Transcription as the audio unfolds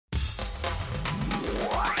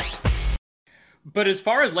But as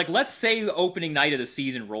far as, like, let's say the opening night of the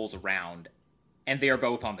season rolls around and they are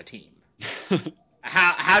both on the team.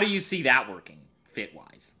 How do you see that working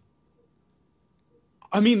fit-wise?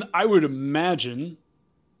 I mean, I would imagine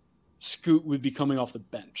Scoot would be coming off the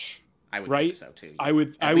bench. I would right? think so too.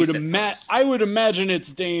 Yeah. I would imagine it's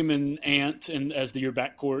Dame and Ant and as your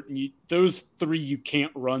backcourt. And those three you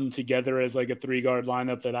can't run together as like a 3-guard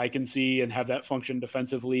lineup that I can see and have that function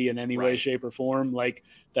defensively in any way, shape, or form. Like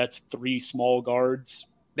that's 3 small guards.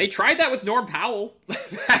 They tried that with Norm Powell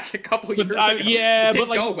back a couple years ago. Yeah, it didn't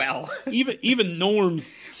but go well. even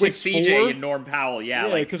Norm's 6'4". With CJ and Norm Powell, yeah.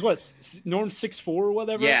 Because Norm's 6'4" or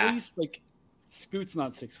whatever at least? Like Scoot's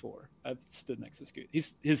not 6'4". I've stood next to Scoot.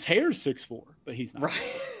 His hair's 6'4", but he's not.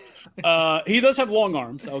 Right. He does have long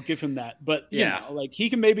arms. I'll give him that. But you know, like he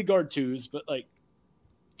can maybe guard 2s, but like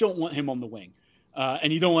don't want him on the wing.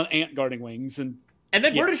 And you don't want Ant guarding wings. And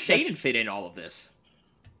then where does Shaedon fit in all of this?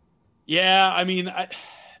 Yeah, I mean,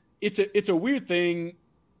 it's a weird thing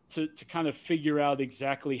to kind of figure out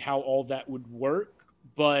exactly how all that would work.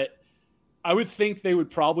 But I would think they would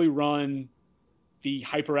probably run the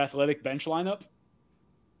hyper athletic bench lineup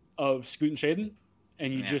of Scoot and Shaedon,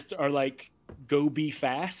 and you just are like, go be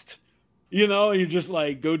fast, you know, you just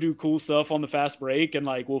like go do cool stuff on the fast break, and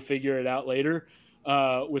like we'll figure it out later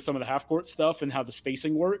with some of the half court stuff and how the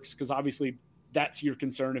spacing works, because obviously that's your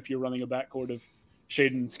concern if you're running a backcourt of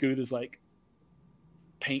Shaedon and Scoot, is like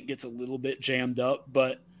paint gets a little bit jammed up.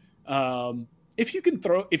 But if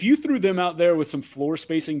you threw them out there with some floor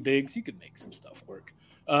spacing bigs, you could make some stuff work.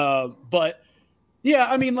 But yeah,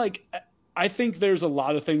 I mean, like, I think there's a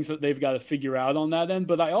lot of things that they've got to figure out on that end.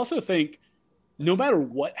 But I also think no matter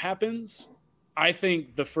what happens, I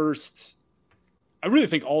really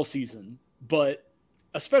think all season, but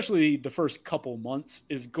especially the first couple months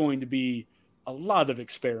is going to be a lot of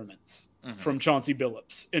experiments from Chauncey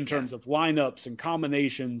Billups in terms of lineups and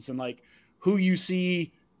combinations, and like who you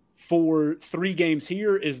see for 3 games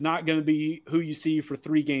here is not going to be who you see for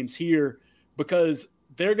 3 games here, because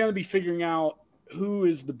they're going to be figuring out who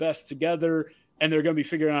is the best together, and they're going to be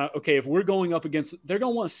figuring out, okay, if we're going up against, they're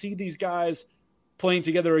going to want to see these guys playing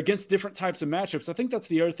together against different types of matchups. I think that's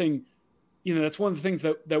the other thing, you know, that's one of the things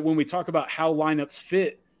that when we talk about how lineups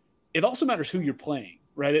fit, it also matters who you're playing,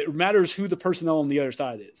 right? It matters who the personnel on the other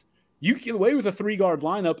side is. You can get away with a 3-guard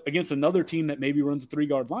lineup against another team that maybe runs a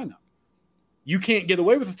 3-guard lineup. You can't get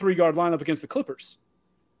away with a 3-guard lineup against the Clippers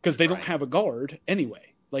because they don't have a guard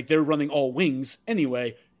anyway. Like they're running all wings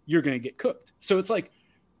anyway. You're going to get cooked. So it's like,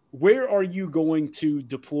 where are you going to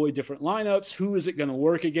deploy different lineups? Who is it going to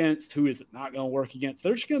work against? Who is it not going to work against?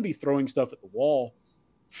 They're just going to be throwing stuff at the wall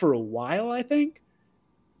for a while, I think.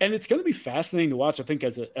 And it's going to be fascinating to watch, I think,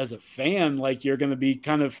 as a fan. Like, you're going to be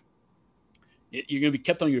you're going to be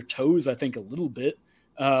kept on your toes, I think, a little bit,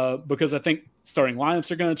 because I think starting lineups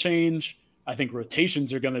are going to change. I think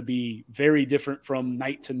rotations are going to be very different from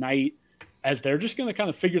night to night, as they're just going to kind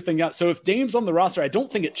of figure things out. So if Dame's on the roster, I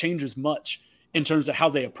don't think it changes much in terms of how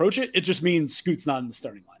they approach it. It just means Scoot's not in the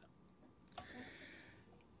starting lineup.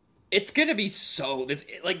 It's going to be so,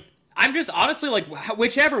 like, I'm just honestly like,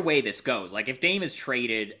 whichever way this goes, like if Dame is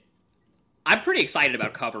traded, I'm pretty excited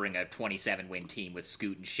about covering a 27-win team with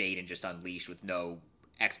Scoot and Shaedon just unleashed with no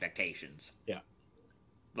expectations. Yeah.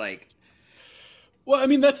 Like, well, I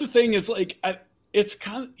mean, that's the thing is like, it's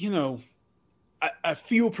kind of, you know, I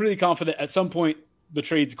feel pretty confident at some point the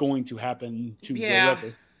trade's going to happen to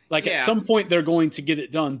whatever. Like at some point they're going to get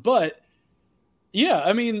it done. But yeah,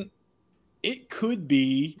 I mean, it could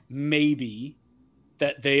be maybe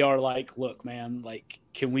that they are like, look, man, like,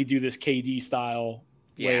 can we do this KD style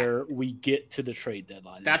where we get to the trade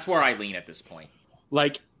deadline? That's where I lean at this point.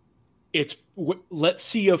 Like, let's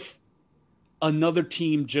see if another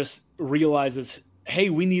team just realizes, hey,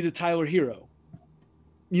 we need a Tyler Hero.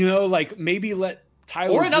 You know, like maybe let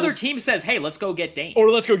Tyler... Or another team says, hey, let's go get Dame. Or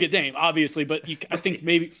let's go get Dame, obviously. But I think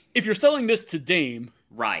maybe if you're selling this to Dame...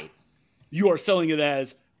 Right. You are selling it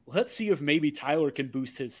as, let's see if maybe Tyler can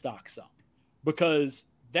boost his stock some. Because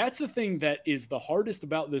that's the thing that is the hardest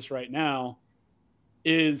about this right now,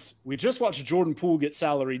 is we just watched Jordan Poole get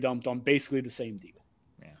salary dumped on basically the same deal.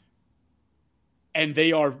 Yeah. And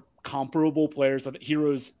they are comparable players.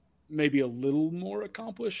 Hero's maybe a little more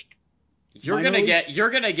accomplished. You're gonna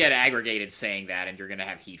get aggregated saying that, and you're gonna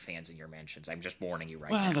have Heat fans in your mentions. I'm just warning you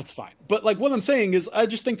right now. Well, that's fine. But like what I'm saying is, I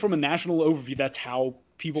just think from a national overview, that's how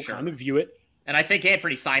people kind of view it. And I think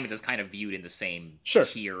Anthony Simons is kind of viewed in the same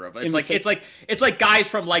tier of it. It's like guys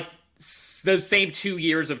from like those same 2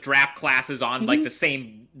 years of draft classes on like the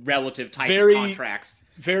same relative type of contracts.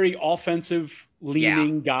 Very offensive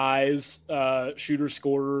leaning guys, shooter,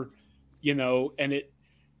 scorer, you know, and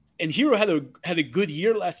and Hero had a good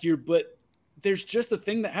year last year, but there's just a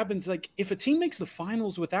thing that happens. Like, if a team makes the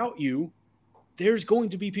finals without you, there's going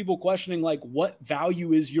to be people questioning, like, what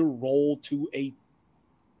value is your role to a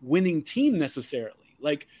winning team necessarily?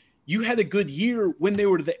 Like, you had a good year when they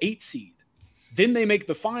were the 8th seed. Then they make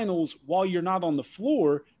the finals while you're not on the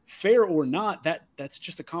floor. Fair or not, that's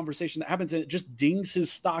just a conversation that happens, and it just dings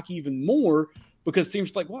his stock even more, because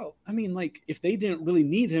teams like, well, I mean, like, if they didn't really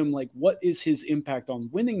need him, like, what is his impact on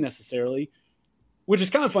winning necessarily? Which is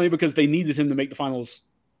kind of funny, because they needed him to make the finals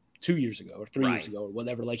 2 years ago or 3 years ago or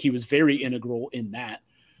whatever. Like, he was very integral in that.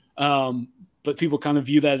 But people kind of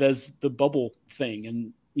view that as the bubble thing.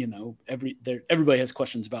 And, you know, everybody has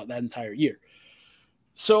questions about that entire year.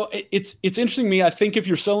 So it's interesting to me. I think if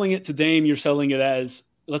you're selling it to Dame, you're selling it as,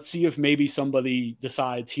 let's see if maybe somebody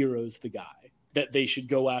decides Hero's the guy that they should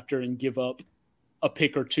go after and give up a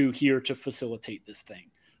pick or two here to facilitate this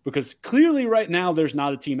thing. Because clearly right now there's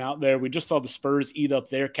not a team out there. We just saw the Spurs eat up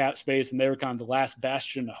their cap space, and they were kind of the last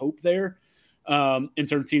bastion of hope there, in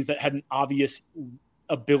terms of teams that had an obvious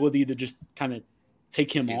ability to just kind of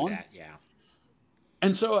take him on. Yeah.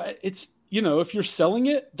 And so it's, you know, if you're selling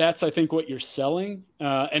it, that's, I think, what you're selling.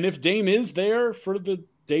 And if Dame is there for the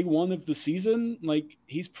day one of the season, like,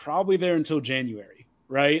 he's probably there until January,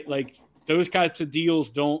 right? Like, those types of deals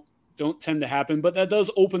don't tend to happen, but that does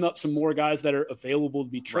open up some more guys that are available to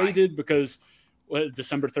be traded, because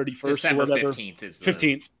December 31st December or whatever,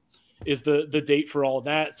 15th is the date for all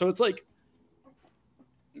that. So it's like,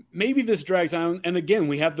 maybe this drags on. And again,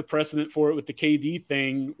 we have the precedent for it with the KD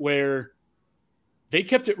thing, where they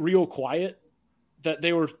kept it real quiet that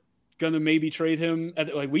they were going to maybe trade him.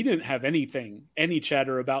 Like, we didn't have any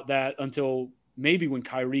chatter about that until maybe when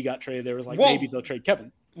Kyrie got traded. There was like, maybe they'll trade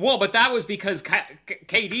Kevin. Well, but that was because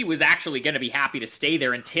KD was actually going to be happy to stay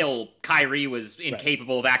there until Kyrie was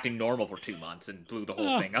incapable of acting normal for 2 months and blew the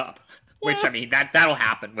whole thing up. Which, I mean, that'll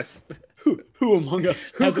happen with... Who among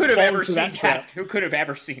us who could have ever seen that? Who could have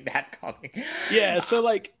ever seen that coming? Yeah, so,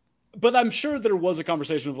 like... But I'm sure there was a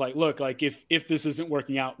conversation of, like, look, like, if this isn't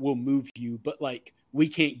working out, we'll move you. But, like, we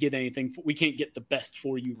can't get anything. We can't get the best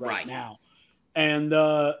for you right now. And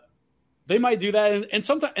they might do that. And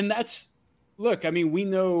sometimes... And that's... Look, I mean, we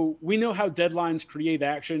know how deadlines create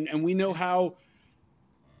action, and we know how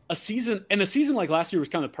a season like last year was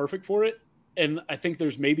kind of perfect for it. And I think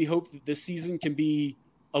there's maybe hope that this season can be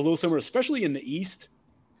a little similar, especially in the East,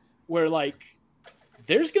 where, like,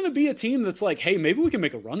 there's going to be a team that's like, hey, maybe we can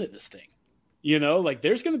make a run at this thing. You know, like,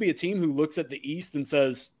 there's going to be a team who looks at the East and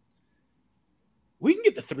says, we can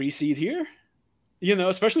get the 3 seed here, you know,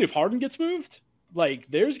 especially if Harden gets moved. Like,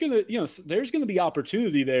 there's going to be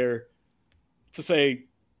opportunity there to say,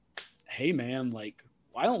 hey, man, like,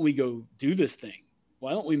 why don't we go do this thing?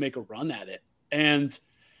 Why don't we make a run at it? And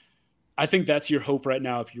I think that's your hope right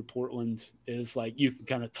now if you're Portland, is, like, you can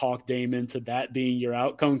kind of talk Dame into that being your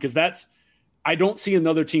outcome, because I don't see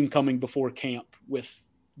another team coming before camp with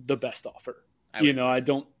the best offer. You know, I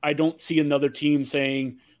don't see another team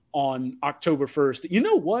saying on October 1st, you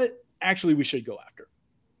know what? Actually, we should go after.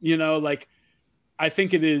 You know, like, I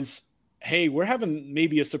think it is, hey, we're having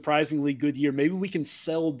maybe a surprisingly good year. Maybe we can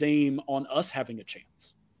sell Dame on us having a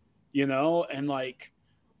chance, you know? And, like,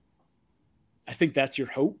 I think that's your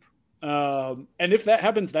hope. And if that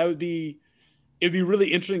happens, it'd be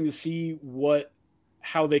really interesting to see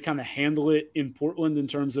how they kind of handle it in Portland in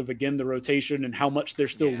terms of, again, the rotation and how much they're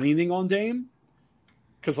still leaning on Dame.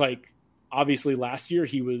 'Cause, like, obviously last year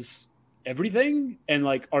he was everything. And,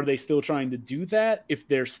 like, are they still trying to do that? If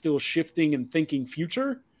they're still shifting and thinking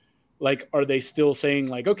future, like, are they still saying,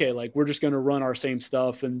 like, okay, like, we're just going to run our same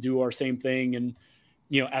stuff and do our same thing and,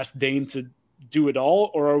 you know, ask Dame to do it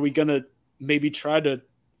all? Or are we going to maybe try to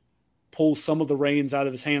pull some of the reins out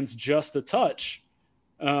of his hands just a touch?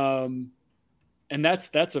 And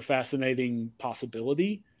that's a fascinating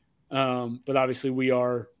possibility. But obviously we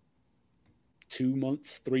are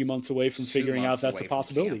 3 months away from figuring out that's a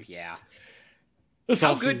possibility. Yeah.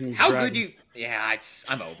 How good do you? Yeah,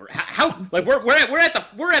 I'm over. How like we're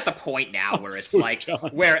at the point now where it's like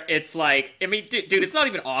where it's like, I mean, dude, it's not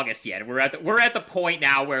even August yet. We're at the point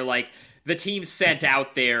now where, like, the team sent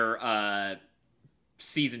out their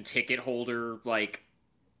season ticket holder, like,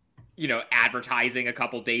 you know, advertising a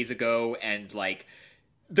couple days ago, and, like,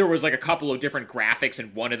 there was, like, a couple of different graphics,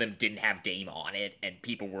 and one of them didn't have Dame on it, and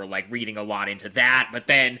people were, like, reading a lot into that. But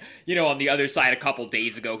then, you know, on the other side, a couple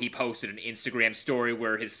days ago, he posted an Instagram story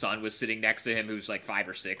where his son was sitting next to him, who's, like, 5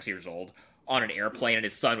 or 6 years old, on an airplane, and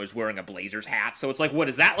his son was wearing a Blazers hat. So it's like, what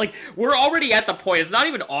is that? Like, we're already at the point, it's not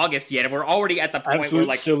even August yet, and we're already at the point where,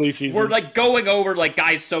 like, silly season. We're, like, going over, like,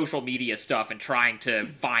 guys' social media stuff and trying to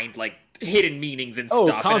find, like, hidden meanings and Oh,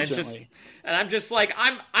 stuff. constantly. And I'm just like,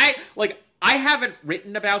 I haven't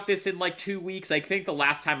written about this in like 2 weeks. I think the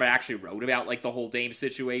last time I actually wrote about like the whole Dame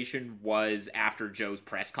situation was after Joe's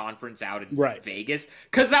press conference out in Vegas,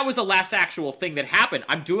 because that was the last actual thing that happened.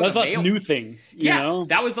 I'm doing that's the last new thing. You know?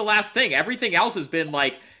 That was the last thing. Everything else has been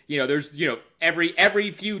like, there's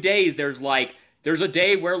every few days there's a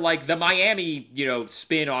day where like the Miami,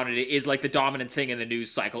 spin on it is like the dominant thing in the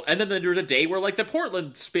news cycle. And then there's a day where like the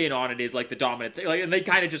Portland spin on it is like the dominant thing. Like, and they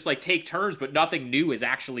kind of just like take turns, but nothing new is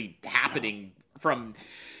actually happening from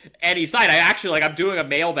any side. I'm doing a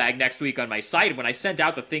mailbag next week on my site. And when I sent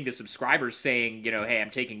out the thing to subscribers saying, hey, I'm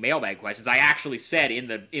taking mailbag questions, I actually said in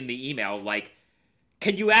the email, like,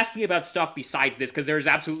 can you ask me about stuff besides this? Because there's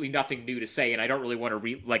absolutely nothing new to say, and I don't really want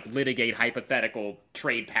to litigate hypothetical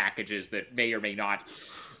trade packages that may or may not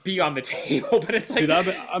be on the table. But it's like, dude,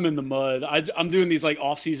 I'm in the mud. I'm doing these like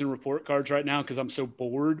off-season report cards right now because I'm so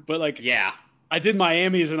bored. But like, yeah, I did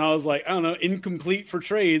Miami's, and I was like, I don't know, incomplete for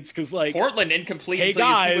trades because like Portland incomplete. Hey until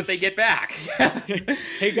guys, you see what they get back.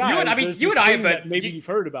 Hey guys, you and I have been maybe you've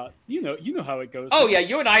heard about. You know how it goes. Oh yeah,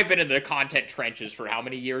 you and I have been in the content trenches for how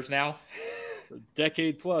many years now? A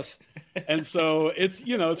decade plus. And so it's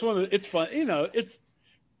it's fun,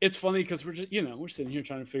 it's funny because we're just we're sitting here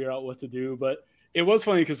trying to figure out what to do. But it was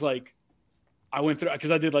funny because like I went through, because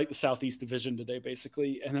I did like the Southeast Division today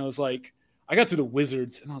basically, and I was like, I got to the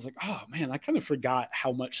Wizards and I was like, oh man, I kind of forgot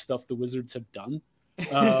how much stuff the Wizards have done.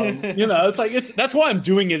 It's like that's why I'm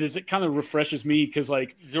doing it, is it kind of refreshes me because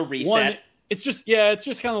like the reset. It's just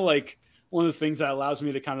kind of like one of those things that allows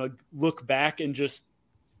me to kind of look back and just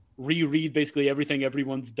reread basically everything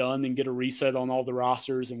everyone's done and get a reset on all the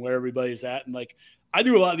rosters and where everybody's at. And like, I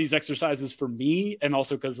do a lot of these exercises for me, and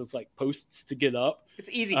also because it's like posts to get up. It's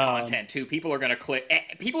easy content too. People are going to click.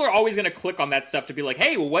 People are always going to click on that stuff to be like,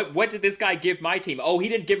 hey, well, what did this guy give my team? Oh, he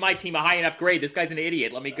didn't give my team a high enough grade. This guy's an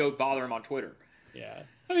idiot. Let me go bother him on Twitter. Yeah.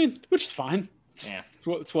 I mean, which is fine.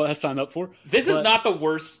 It's what I signed up for. This is not the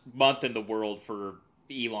worst month in the world for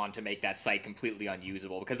Elon to make that site completely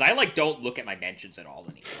unusable, because I don't look at my mentions at all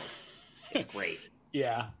anymore. It's great.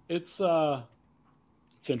 Yeah, it's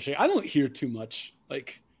interesting. I don't hear too much.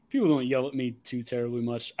 Like, people don't yell at me too terribly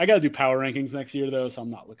much. I got to do power rankings next year though, so I'm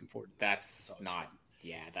not looking forward to that. That's not.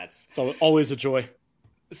 Yeah, that's. It's always a joy.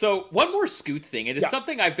 So one more Scoot thing, and it's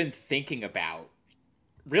something I've been thinking about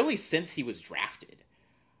really since he was drafted.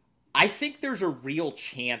 I think there's a real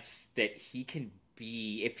chance that he can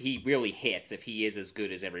be, if he really hits, if he is as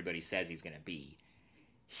good as everybody says he's going to be,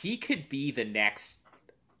 he could be the next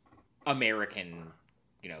American,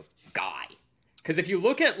 guy. Because if you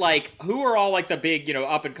look at, who are all, the big,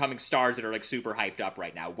 up-and-coming stars that are, super hyped up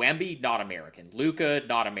right now? Wemby, not American. Luka,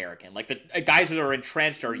 not American. The guys that are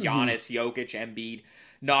entrenched are Giannis, Jokic, Embiid,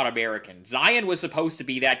 not American. Zion was supposed to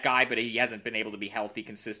be that guy, but he hasn't been able to be healthy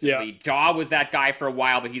consistently. Yeah. Ja was that guy for a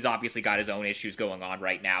while, but he's obviously got his own issues going on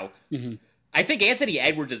right now. Mm-hmm. I think Anthony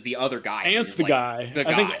Edwards is the other guy. Ant's the guy.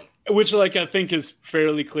 Which I think is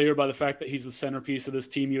fairly clear by the fact that he's the centerpiece of this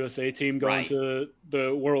Team USA team going to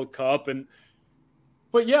the World Cup.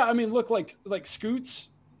 But yeah, I mean, look, like Scoot's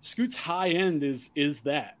high end is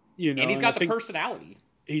that, and he's got the personality.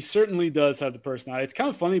 He certainly does have the personality. It's kind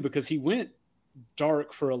of funny because he went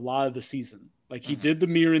dark for a lot of the season. Like, he did the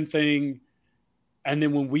Mirren thing, and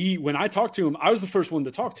then when I talked to him, I was the first one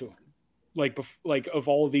to talk to him. Of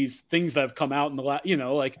all of these things that have come out in the last,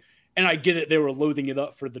 and I get it, they were loading it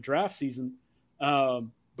up for the draft season.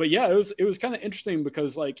 But yeah, it was kind of interesting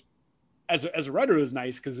because as a writer, it was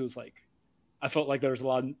nice because it was I felt like there was a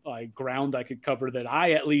lot of ground I could cover that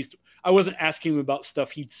I wasn't asking him about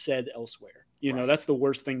stuff he'd said elsewhere. That's the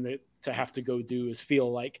worst thing to have to go do, is feel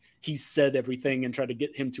like he said everything and try to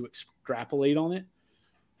get him to extrapolate on it.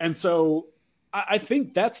 And so I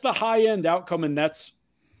think that's the high end outcome. And that's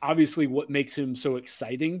obviously what makes him so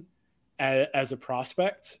exciting as a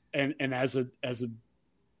prospect and as a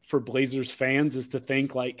for Blazers fans, is to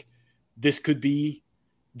think this could be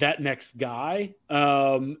that next guy.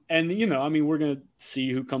 And we're going to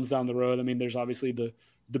see who comes down the road. I mean, there's obviously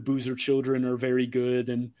the Boozer children are very good.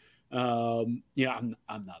 And I'm not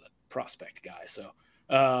a prospect guy. So,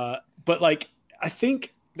 but I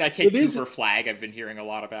think that kid Cooper Flag I've been hearing a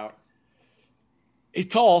lot about. He's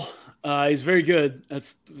tall. He's very good.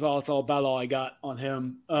 That's all about all I got on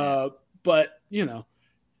him. But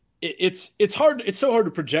it's hard. It's so hard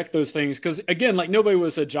to project those things because, again, nobody would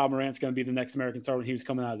have said Ja Morant's going to be the next American star when he was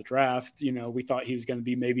coming out of the draft. We thought he was going to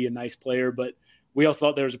be maybe a nice player, but we also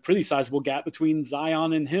thought there was a pretty sizable gap between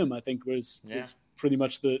Zion and him. I think was pretty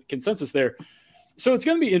much the consensus there. So it's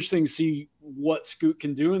going to be interesting to see what Scoot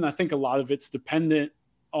can do, and I think a lot of it's dependent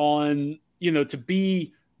on to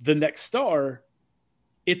be the next star,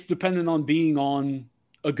 it's dependent on being on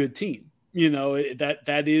a good team.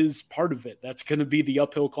 That is part of it. That's going to be the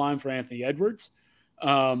uphill climb for Anthony Edwards.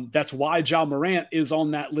 That's why Ja Morant is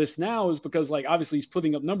on that list now, is because like obviously he's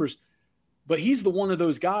putting up numbers, but he's the one of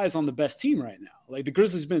those guys on the best team right now. Like the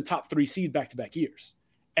Grizzlies have been a top 3 seed back-to-back years.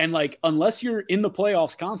 And like, unless you're in the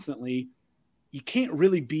playoffs constantly, you can't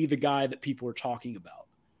really be the guy that people are talking about.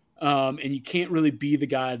 And you can't really be the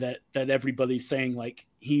guy that everybody's saying like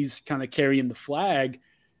he's kind of carrying the flag.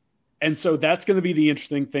 And so that's going to be the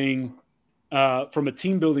interesting thing from a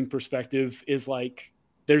team building perspective, is like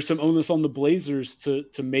there's some onus on the Blazers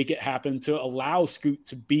to make it happen, to allow Scoot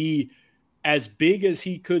to be as big as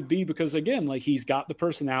he could be, because again, like he's got the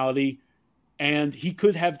personality and he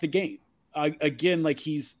could have the game. Again, like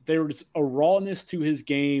there's a rawness to his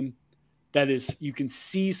game that is, you can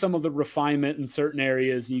see some of the refinement in certain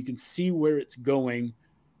areas and you can see where it's going.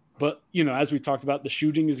 But, as we talked about, the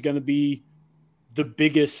shooting is going to be the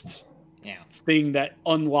biggest thing that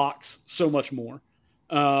unlocks so much more.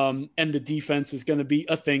 And the defense is going to be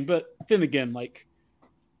a thing. But then again, like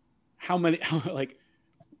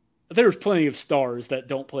there's plenty of stars that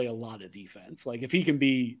don't play a lot of defense. Like if he can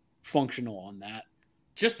be functional on that,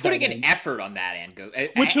 just putting an effort on that end,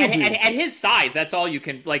 which at his size, that's all you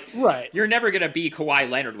can like. Right, you're never gonna be Kawhi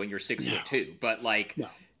Leonard when you're 6'2", but like, no.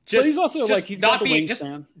 But he's also like he's got the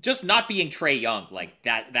wingspan. Just not being Trae Young, like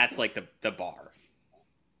that. That's like the bar.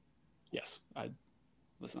 Yes,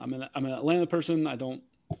 I'm an Atlanta person. I'm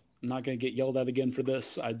not gonna get yelled at again for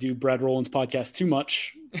this. I do Brad Rowland's podcast too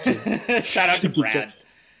much. Shout out to Brad,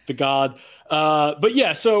 the god. But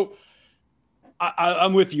yeah, so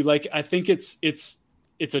I'm with you. Like I think it's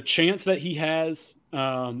a chance that he has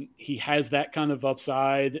that kind of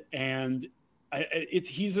upside, and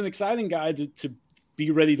he's an exciting guy to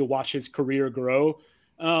be ready to watch his career grow.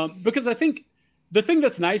 Because I think the thing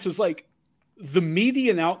that's nice is like the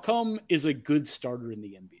median outcome is a good starter in the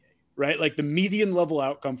NBA, right? Like the median level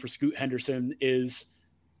outcome for Scoot Henderson is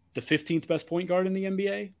the 15th best point guard in the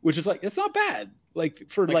NBA, which is like, it's not bad.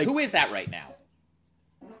 Like who is that right now?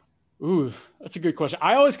 Ooh, that's a good question.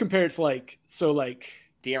 I always compare it to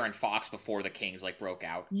De'Aaron Fox before the Kings broke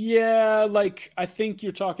out. Yeah, like I think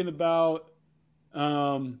you're talking about.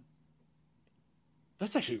 That's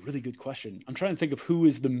actually a really good question. I'm trying to think of who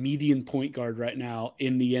is the median point guard right now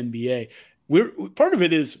in the NBA. Part of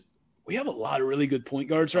it is we have a lot of really good point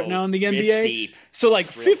guards right now in the NBA. It's deep. So like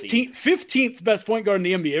 15th best point guard in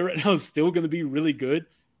the NBA right now is still going to be really good.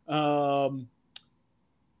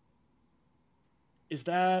 Is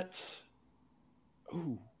that?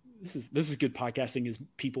 Ooh. This is good podcasting, is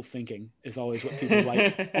people thinking is always what people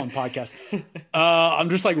like on podcasts. I'm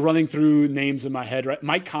just like running through names in my head, right?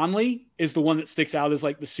 Mike Conley is the one that sticks out as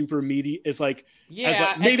like the super meaty, is like,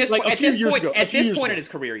 maybe like a few years ago. At this point in his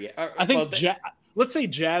career, yeah. I think let's say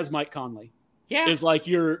Jazz Mike Conley is like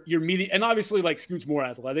your meaty, and obviously like Scoot's more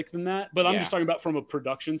athletic than that, but I'm just talking about from a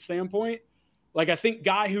production standpoint. Like I think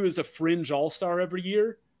guy who is a fringe all-star every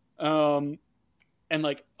year, and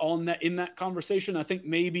like in that conversation, I think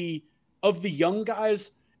maybe of the young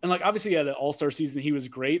guys, and like obviously at an all-star season, he was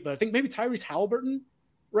great, but I think maybe Tyrese Halliburton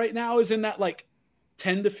right now is in that like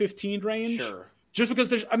 10 to 15 range. Sure. Just because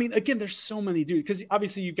there's so many dudes, because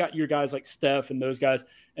obviously you've got your guys like Steph and those guys,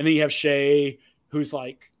 and then you have Shea, who's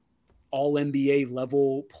like all NBA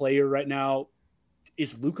level player right now.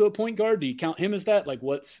 Is Luka a point guard? Do you count him as that? Like,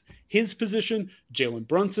 what's his position? Jalen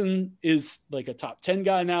Brunson is like a top 10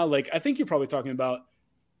 guy now. Like, I think you're probably talking about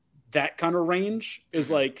that kind of range is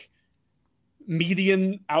like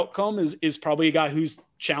median outcome is probably a guy who's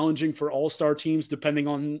challenging for all-star teams, depending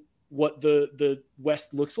on what the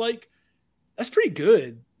West looks like. That's pretty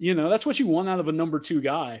good. That's what you want out of a number 2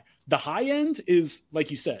 guy. The high end is, like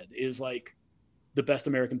you said, is like the best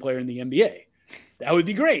American player in the NBA. That would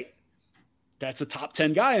be great. That's a top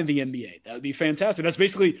 10 guy in the NBA. That would be fantastic. That's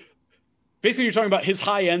basically you're talking about his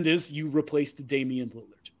high end is you replaced Damian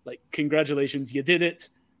Lillard. Like, congratulations, you did it,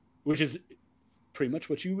 which is pretty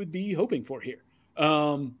much what you would be hoping for here.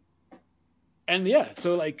 And yeah,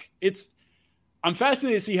 so like I'm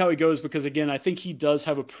fascinated to see how he goes, because again, I think he does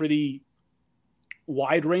have a pretty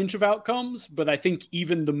wide range of outcomes, but I think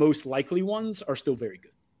even the most likely ones are still very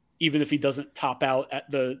good, even if he doesn't top out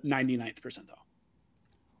at the 99th percentile.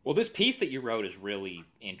 Well, this piece that you wrote is really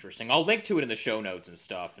interesting. I'll link to it in the show notes and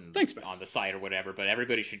stuff, and thanks, man. On the site or whatever. But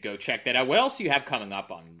everybody should go check that out. What else do you have coming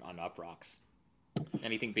up on Uproxx?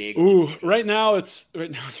 Anything big? Ooh, right now it's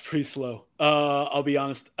pretty slow. I'll be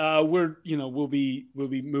honest. We'll be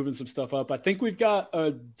moving some stuff up. I think we've got a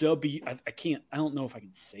W. I don't know if I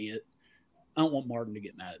can say it. I don't want Martin to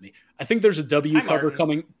get mad at me. I think there's a W cover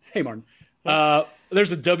coming. Hey, Martin.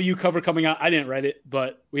 There's a W cover coming out. I didn't write it,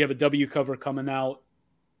 but we have a W cover coming out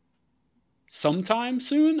sometime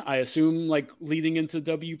soon. I assume like leading into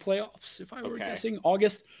W playoffs, if I were guessing,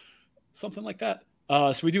 August, something like that.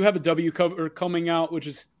 So we do have a W cover coming out, which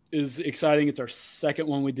is exciting. It's our second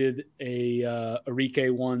one. We did a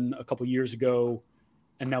Arike one a couple years ago,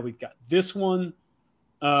 and now we've got this one.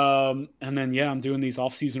 And then I'm doing these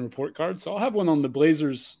off-season report cards. So I'll have one on the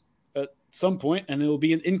Blazers at some point, and it'll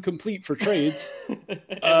be an incomplete for trades.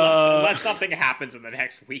 unless something happens in the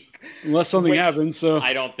next week. Unless something happens, so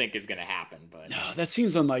I don't think is going to happen. But no, that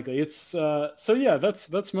seems unlikely. It's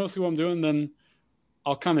that's mostly what I'm doing. Then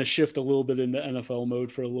I'll kind of shift a little bit into NFL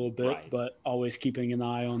mode for a little bit, but always keeping an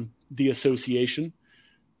eye on the association.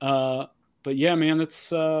 But yeah, man,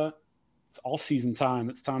 it's off-season time.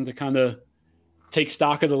 It's time to kind of take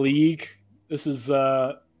stock of the league. This is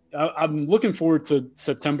I'm looking forward to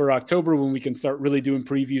September, October when we can start really doing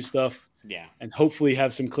preview stuff. Yeah, and hopefully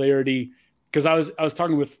have some clarity. Because I was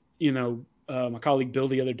talking with my colleague Bill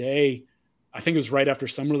the other day. I think it was right after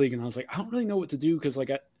Summer League, and I was like, I don't really know what to do because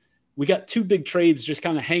we got two big trades just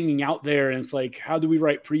kind of hanging out there, and it's like, how do we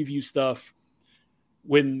write preview stuff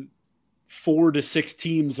when 4 to 6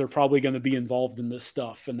 teams are probably going to be involved in this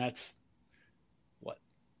stuff, and that's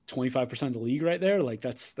 25% of the league right there. Like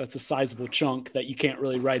that's a sizable chunk that you can't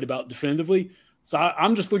really write about definitively. So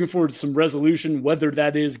I'm just looking forward to some resolution, whether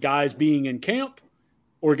that is guys being in camp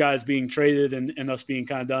or guys being traded and us being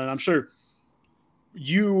kind of done. I'm sure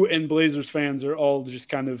you and Blazers fans are all just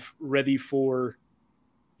kind of ready for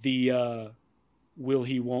the will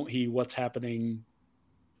he, won't he, what's happening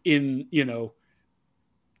in,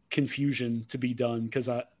 confusion to be done. Cause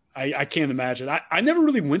I can't imagine. I never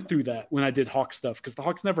really went through that when I did Hawks stuff because the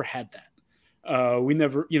Hawks never had that. We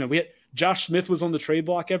never, we had Josh Smith was on the trade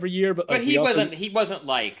block every year, but he wasn't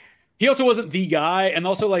like he also wasn't the guy, and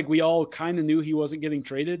also like we all kind of knew he wasn't getting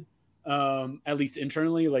traded, at least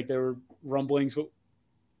internally. Like there were rumblings, but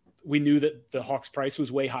we knew that the Hawks price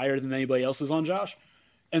was way higher than anybody else's on Josh,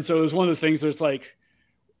 and so it was one of those things where it's like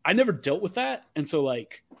I never dealt with that, and so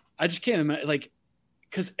like I just can't imagine like.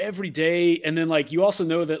 Because every day, and then like you also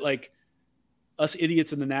know that like us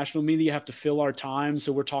idiots in the national media have to fill our time,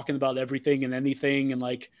 so we're talking about everything and anything, and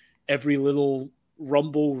like every little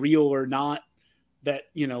rumble, real or not, that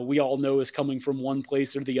we all know is coming from one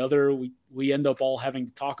place or the other. We end up all having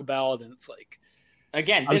to talk about, and it's like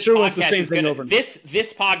again, I'm sure it's the same thing over. This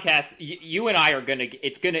podcast, you and I are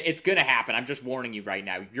it's gonna happen. I'm just warning you right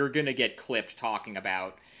now. You're gonna get clipped talking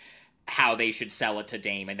about how they should sell it to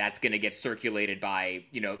Dame, and that's going to get circulated by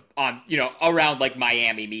around like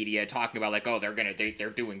Miami media talking about like, oh, they're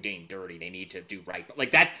doing Dame dirty, they need to do right, but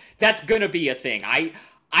like that's going to be a thing.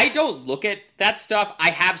 I don't look at that stuff. I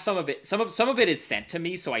have some of it. Some of it is sent to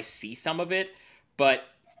me, so I see some of it, but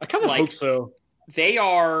I kind of hope so. They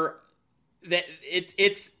are that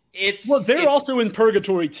it's they're also in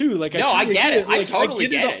purgatory too. Like I get it. Like, I totally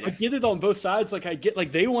get it. I get it on both sides. Like I get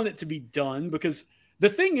like they want it to be done because. The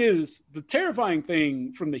thing is, the terrifying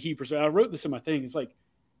thing from the Heat perspective, I wrote this in my thing, is like,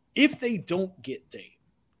 if they don't get Dame,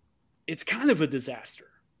 it's kind of a disaster.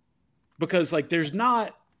 Because, like,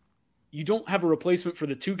 you don't have a replacement for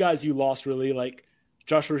the two guys you lost, really. Like,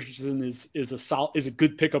 Josh Richardson is a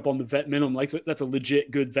good pickup on the vet minimum. Like, that's a legit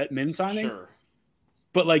good vet min signing. Sure.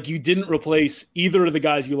 But, like, you didn't replace either of the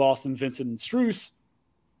guys you lost in Vincent and Strus.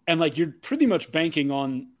 And, like, you're pretty much banking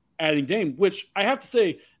on adding Dame, which I have to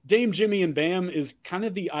say, Dame, Jimmy, and Bam is kind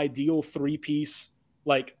of the ideal 3-piece,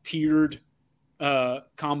 like tiered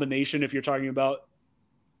combination if you're talking about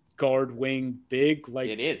guard, wing, big. Like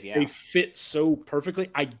it is, yeah. They fit so perfectly.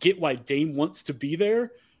 I get why Dame wants to be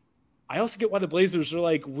there. I also get why the Blazers are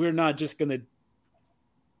like, we're not just going to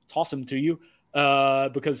toss him to you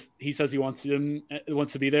because he says he wants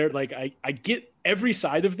to be there. Like I get every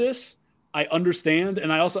side of this. I understand,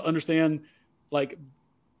 and I also understand like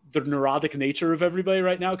the neurotic nature of everybody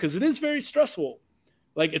right now because it is very stressful.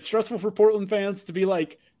 Like it's stressful for Portland fans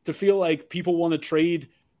to feel like people want to trade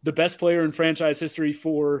the best player in franchise history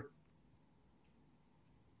for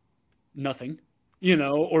nothing,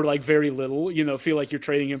 or like very little, feel like you're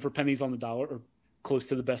trading him for pennies on the dollar or close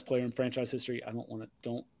to the best player in franchise history.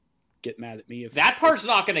 Don't get mad at me if that part's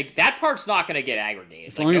not gonna get aggregated.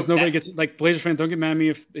 As long as nobody gets like Blazers fan, don't get mad at me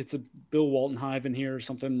if it's a Bill Walton hive in here or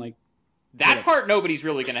something like that. Part nobody's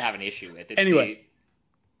really gonna have an issue with. Anyway.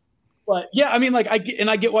 But yeah, I mean, like I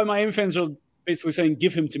get why Miami fans are basically saying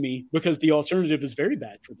give him to me because the alternative is very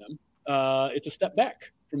bad for them. It's a step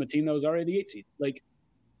back from a team that was already the 8 seed. Like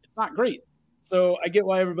it's not great. So I get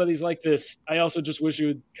why everybody's like this. I also just wish it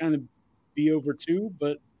would kind of be over too,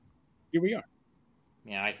 but here we are.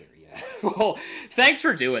 Yeah, I hear you. Well, thanks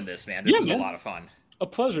for doing this, man. This was a lot of fun. A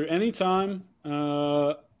pleasure. Anytime.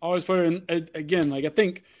 Always pleasure. And again, like I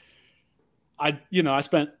think I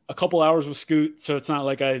spent a couple hours with Scoot, so it's not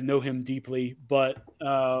like I know him deeply, but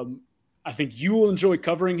I think you will enjoy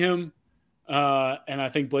covering him. And I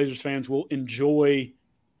think Blazers fans will enjoy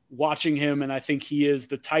watching him. And I think he is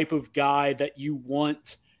the type of guy that you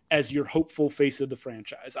want as your hopeful face of the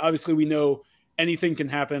franchise. Obviously, we know anything can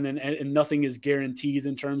happen and nothing is guaranteed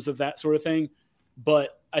in terms of that sort of thing.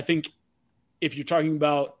 But I think if you're talking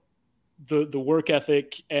about the work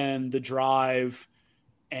ethic and the drive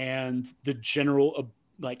and the general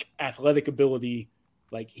like athletic ability,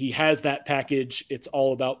 like he has that package. It's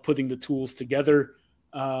all about putting the tools together.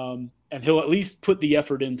 And he'll at least put the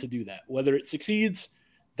effort in to do that. Whether it succeeds,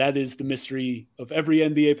 that is the mystery of every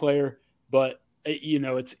NBA player. But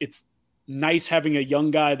it's nice having a young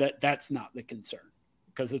guy that's not the concern,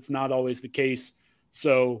 because it's not always the case.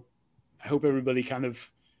 So I hope everybody kind of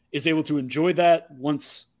is able to enjoy that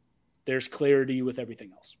once there's clarity with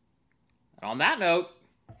everything else. On that note,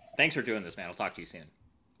 thanks for doing this, man. I'll talk to you soon.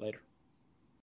 Later.